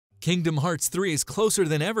Kingdom Hearts 3 is closer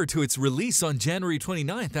than ever to its release on January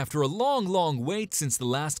 29th after a long wait since the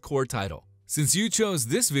last core title. Since you chose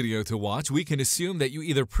this video to watch, we can assume that you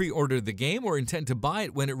either pre-ordered the game or intend to buy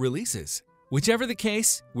it when it releases. Whichever the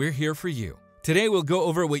case, we're here for you. Today we'll go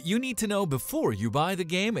over what you need to know before you buy the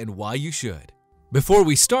game and why you should. Before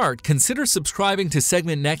we start, consider subscribing to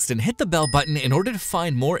SegmentNext and hit the bell button in order to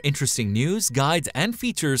find more interesting news, guides, and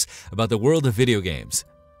features about the world of video games.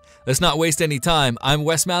 Let's not waste any time. I'm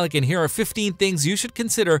Wes Malik and here are 15 things you should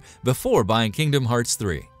consider before buying Kingdom Hearts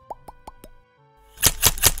 3.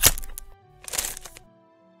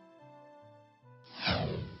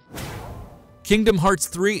 Kingdom Hearts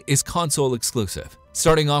 3 is console exclusive.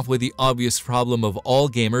 Starting off with the obvious problem of all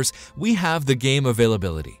gamers, we have the game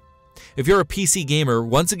availability. If you're a PC gamer,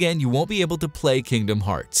 once again you won't be able to play Kingdom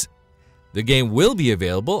Hearts. The game will be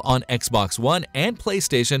available on Xbox One and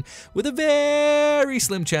PlayStation, with a very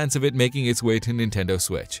slim chance of it making its way to Nintendo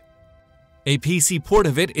Switch. A PC port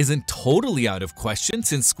of it isn't totally out of question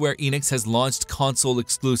since Square Enix has launched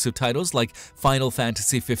console-exclusive titles like Final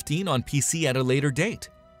Fantasy XV on PC at a later date.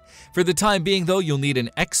 For the time being though, you'll need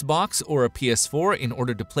an Xbox or a PS4 in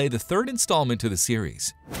order to play the third installment to the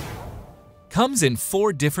series. Comes in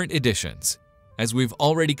 4 different editions. As we've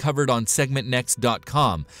already covered on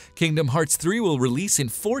SegmentNext.com, Kingdom Hearts 3 will release in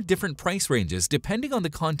 4 different price ranges depending on the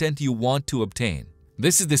content you want to obtain.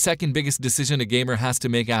 This is the second biggest decision a gamer has to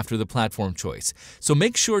make after the platform choice, so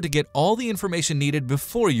make sure to get all the information needed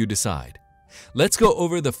before you decide. Let's go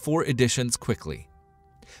over the 4 editions quickly.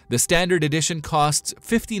 The Standard Edition costs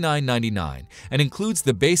 $59.99 and includes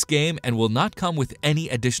the base game and will not come with any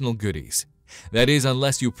additional goodies. That is,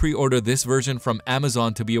 unless you pre-order this version from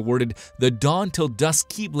Amazon to be awarded the Dawn Till Dusk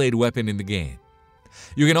Keyblade weapon in the game.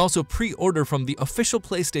 You can also pre-order from the official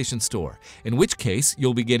PlayStation Store, in which case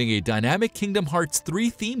you'll be getting a dynamic Kingdom Hearts 3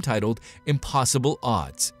 theme titled Impossible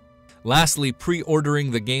Odds. Lastly,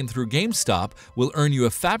 pre-ordering the game through GameStop will earn you a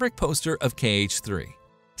fabric poster of KH3.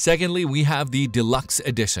 Secondly, we have the Deluxe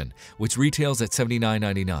Edition, which retails at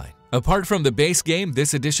 $79.99. Apart from the base game,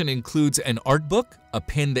 this edition includes an art book, a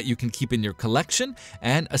pin that you can keep in your collection,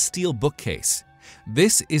 and a steel bookcase.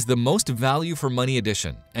 This is the most value for money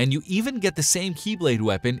edition, and you even get the same Keyblade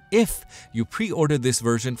weapon if you pre-order this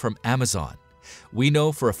version from Amazon. We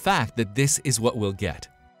know for a fact that this is what we'll get.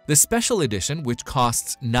 The Special Edition, which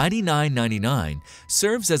costs $99.99,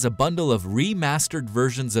 serves as a bundle of remastered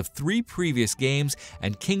versions of 3 previous games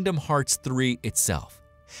and Kingdom Hearts 3 itself.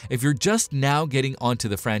 If you're just now getting onto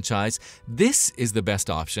the franchise, this is the best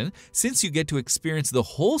option since you get to experience the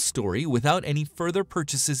whole story without any further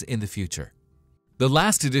purchases in the future. The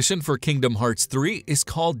last edition for Kingdom Hearts 3 is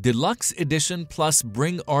called Deluxe Edition Plus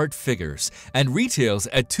Bring Art Figures and retails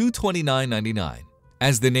at $229.99.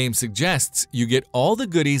 As the name suggests, you get all the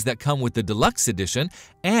goodies that come with the Deluxe Edition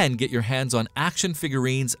and get your hands on action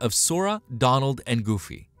figurines of Sora, Donald, and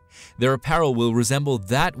Goofy. Their apparel will resemble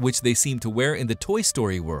that which they seem to wear in the Toy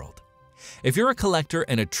Story world. If you're a collector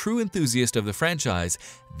and a true enthusiast of the franchise,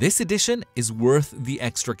 this edition is worth the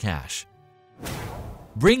extra cash.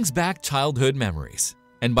 Brings back childhood memories.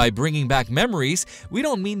 And by bringing back memories, we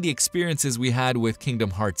don't mean the experiences we had with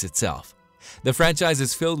Kingdom Hearts itself. The franchise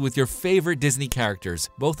is filled with your favorite Disney characters,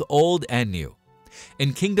 both old and new.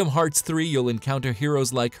 In Kingdom Hearts 3, you'll encounter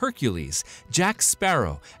heroes like Hercules, Jack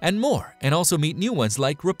Sparrow, and more, and also meet new ones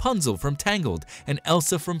like Rapunzel from Tangled and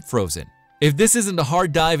Elsa from Frozen. If this isn't a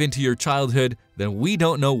hard dive into your childhood, then we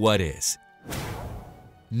don't know what is.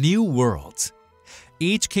 New worlds.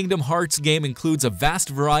 Each Kingdom Hearts game includes a vast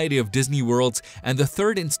variety of Disney worlds, and the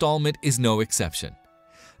third installment is no exception.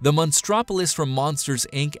 The Monstropolis from Monsters,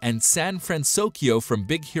 Inc. and San Francisco from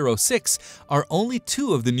Big Hero 6 are only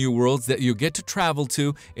 2 of the new worlds that you get to travel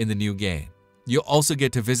to in the new game. You'll also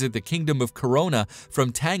get to visit the Kingdom of Corona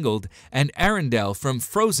from Tangled and Arendelle from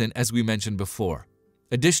Frozen, as we mentioned before.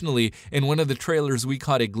 Additionally, in one of the trailers we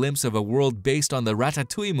caught a glimpse of a world based on the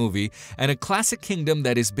Ratatouille movie and a classic kingdom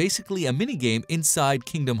that is basically a minigame inside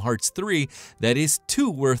Kingdom Hearts 3 that is too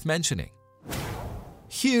worth mentioning.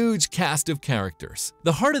 Huge cast of characters.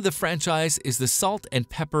 The heart of the franchise is the salt and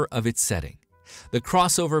pepper of its setting, the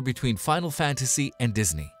crossover between Final Fantasy and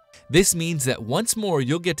Disney. This means that once more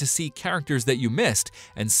you'll get to see characters that you missed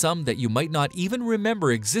and some that you might not even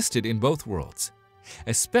remember existed in both worlds.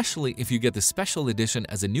 Especially if you get the Special Edition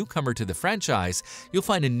as a newcomer to the franchise, you'll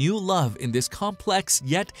find a new love in this complex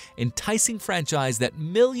yet enticing franchise that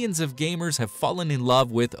millions of gamers have fallen in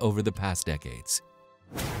love with over the past decades.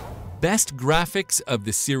 Best graphics of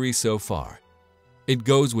the series so far. It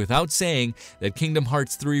goes without saying that Kingdom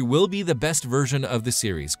Hearts 3 will be the best version of the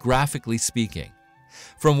series, graphically speaking.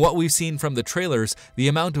 From what we've seen from the trailers, the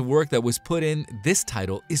amount of work that was put in this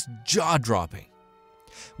title is jaw-dropping.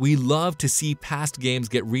 We love to see past games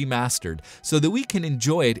get remastered so that we can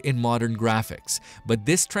enjoy it in modern graphics, but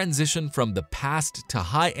this transition from the past to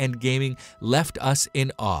high-end gaming left us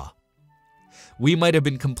in awe. We might have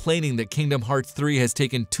been complaining that Kingdom Hearts 3 has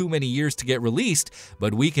taken too many years to get released,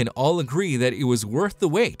 but we can all agree that it was worth the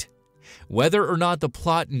wait. Whether or not the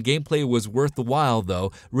plot and gameplay was worth the while,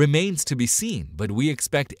 though, remains to be seen, but we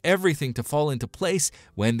expect everything to fall into place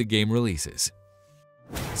when the game releases.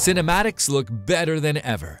 Cinematics look better than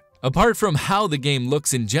ever. Apart from how the game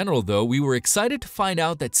looks in general, though, we were excited to find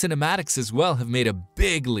out that cinematics as well have made a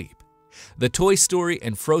big leap. The Toy Story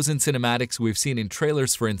and Frozen cinematics we've seen in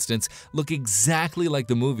trailers, for instance, look exactly like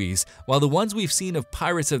the movies, while the ones we've seen of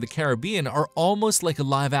Pirates of the Caribbean are almost like a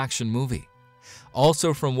live-action movie.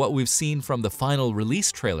 Also, from what we've seen from the final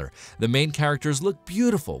release trailer, the main characters look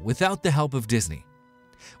beautiful without the help of Disney.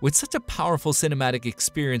 With such a powerful cinematic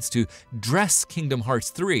experience to dress Kingdom Hearts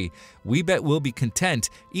 3, we bet we'll be content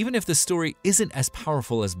even if the story isn't as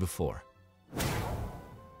powerful as before.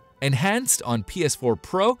 Enhanced on PS4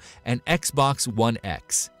 Pro and Xbox One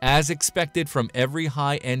X. As expected from every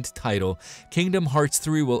high-end title, Kingdom Hearts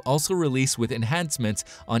 3 will also release with enhancements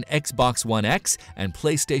on Xbox One X and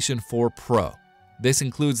PlayStation 4 Pro. This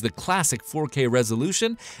includes the classic 4K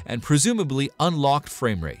resolution and presumably unlocked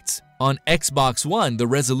frame rates. On Xbox One, the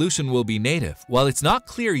resolution will be native, while it's not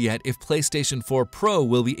clear yet if PlayStation 4 Pro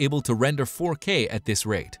will be able to render 4K at this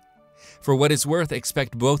rate. For what it's worth,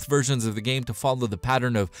 expect both versions of the game to follow the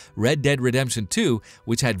pattern of Red Dead Redemption 2,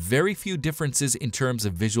 which had very few differences in terms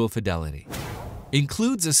of visual fidelity.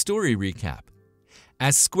 Includes a story recap.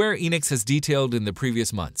 As Square Enix has detailed in the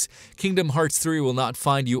previous months, Kingdom Hearts 3 will not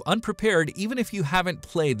find you unprepared even if you haven't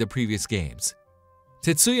played the previous games.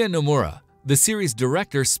 Tetsuya Nomura, the series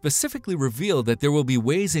director, specifically revealed that there will be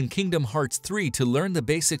ways in Kingdom Hearts 3 to learn the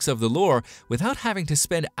basics of the lore without having to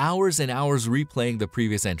spend hours and hours replaying the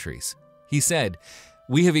previous entries. He said,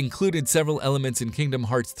 "We have included several elements in Kingdom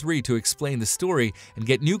Hearts 3 to explain the story and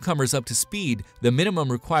get newcomers up to speed, the minimum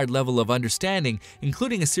required level of understanding,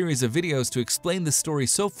 including a series of videos to explain the story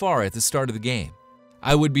so far at the start of the game.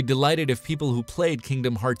 I would be delighted if people who played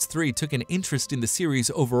Kingdom Hearts 3 took an interest in the series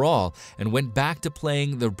overall and went back to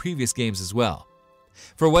playing the previous games as well.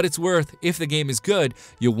 For what it's worth, if the game is good,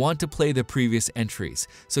 you'll want to play the previous entries,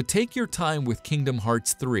 so take your time with Kingdom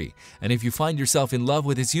Hearts 3, and if you find yourself in love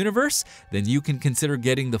with its universe, then you can consider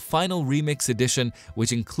getting the final remix edition,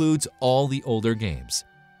 which includes all the older games."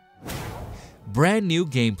 Brand new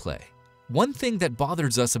gameplay. One thing that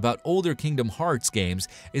bothers us about older Kingdom Hearts games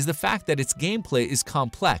is the fact that its gameplay is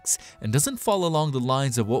complex and doesn't fall along the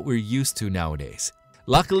lines of what we're used to nowadays.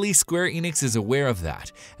 Luckily, Square Enix is aware of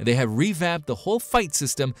that, and they have revamped the whole fight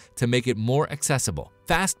system to make it more accessible,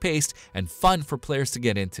 fast-paced, and fun for players to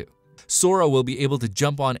get into. Sora will be able to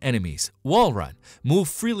jump on enemies, wall run, move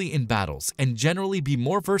freely in battles, and generally be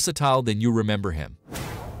more versatile than you remember him.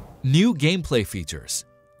 New gameplay features.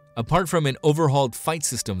 Apart from an overhauled fight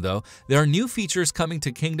system though, there are new features coming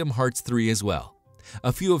to Kingdom Hearts 3 as well.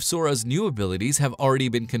 A few of Sora's new abilities have already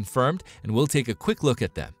been confirmed, and we'll take a quick look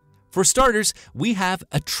at them. For starters, we have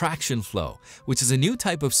Attraction Flow, which is a new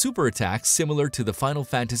type of super attack similar to the Final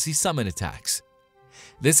Fantasy summon attacks.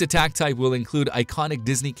 This attack type will include iconic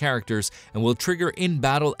Disney characters and will trigger in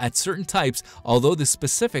battle at certain types, although the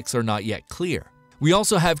specifics are not yet clear. We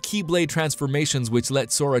also have Keyblade transformations, which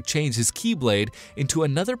let Sora change his Keyblade into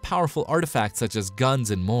another powerful artifact such as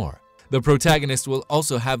guns and more. The protagonist will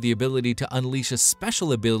also have the ability to unleash a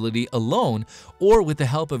special ability alone or with the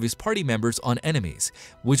help of his party members on enemies,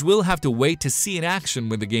 which we'll have to wait to see in action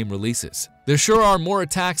when the game releases. There sure are more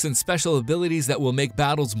attacks and special abilities that will make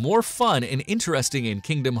battles more fun and interesting in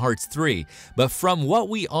Kingdom Hearts 3, but from what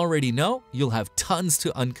we already know, you'll have tons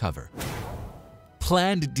to uncover.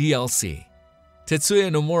 Planned DLC.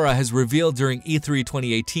 Tetsuya Nomura has revealed during E3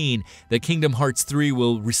 2018 that Kingdom Hearts 3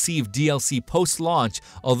 will receive DLC post-launch,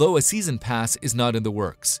 although a season pass is not in the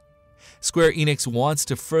works. Square Enix wants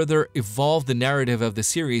to further evolve the narrative of the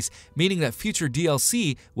series, meaning that future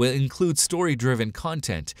DLC will include story-driven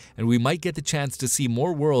content, and we might get the chance to see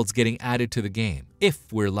more worlds getting added to the game,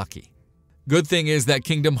 if we're lucky. Good thing is that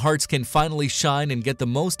Kingdom Hearts can finally shine and get the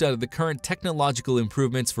most out of the current technological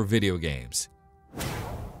improvements for video games.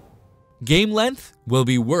 Game length will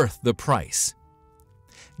be worth the price.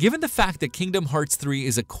 Given the fact that Kingdom Hearts 3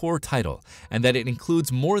 is a core title and that it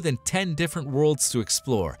includes more than 10 different worlds to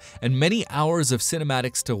explore and many hours of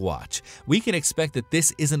cinematics to watch, we can expect that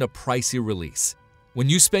this isn't a pricey release. When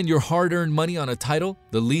you spend your hard-earned money on a title,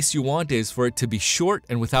 the least you want is for it to be short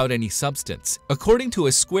and without any substance. According to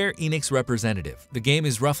a Square Enix representative, the game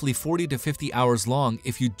is roughly 40 to 50 hours long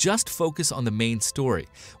if you just focus on the main story,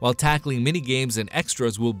 while tackling mini-games and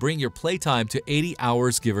extras will bring your playtime to 80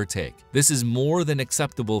 hours give or take. This is more than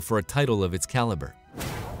acceptable for a title of its caliber.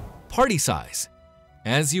 Party size.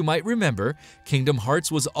 As you might remember, Kingdom Hearts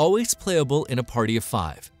was always playable in a party of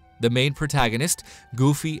 5. The main protagonist,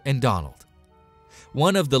 Goofy and Donald.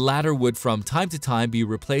 One of the latter would from time to time be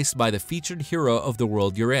replaced by the featured hero of the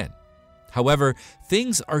world you're in. However,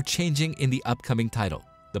 things are changing in the upcoming title.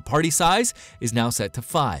 The party size is now set to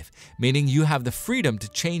 5, meaning you have the freedom to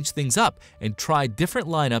change things up and try different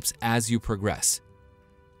lineups as you progress.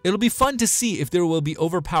 It'll be fun to see if there will be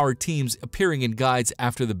overpowered teams appearing in guides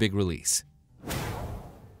after the big release.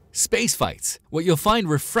 Space fights. What you'll find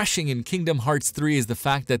refreshing in Kingdom Hearts 3 is the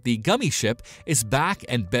fact that the gummy ship is back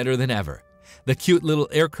and better than ever. The cute little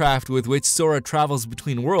aircraft with which Sora travels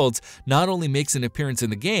between worlds not only makes an appearance in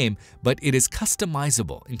the game, but it is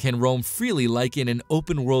customizable and can roam freely like in an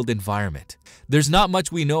open-world environment. There's not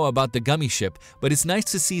much we know about the gummy ship, but it's nice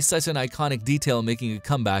to see such an iconic detail making a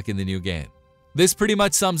comeback in the new game. This pretty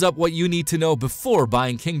much sums up what you need to know before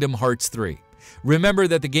buying Kingdom Hearts 3. Remember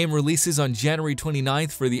that the game releases on January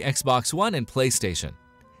 29th for the Xbox One and PlayStation.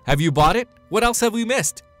 Have you bought it? What else have we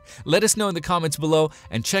missed? Let us know in the comments below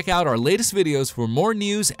and check out our latest videos for more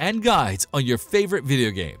news and guides on your favorite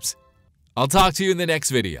video games. I'll talk to you in the next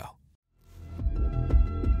video.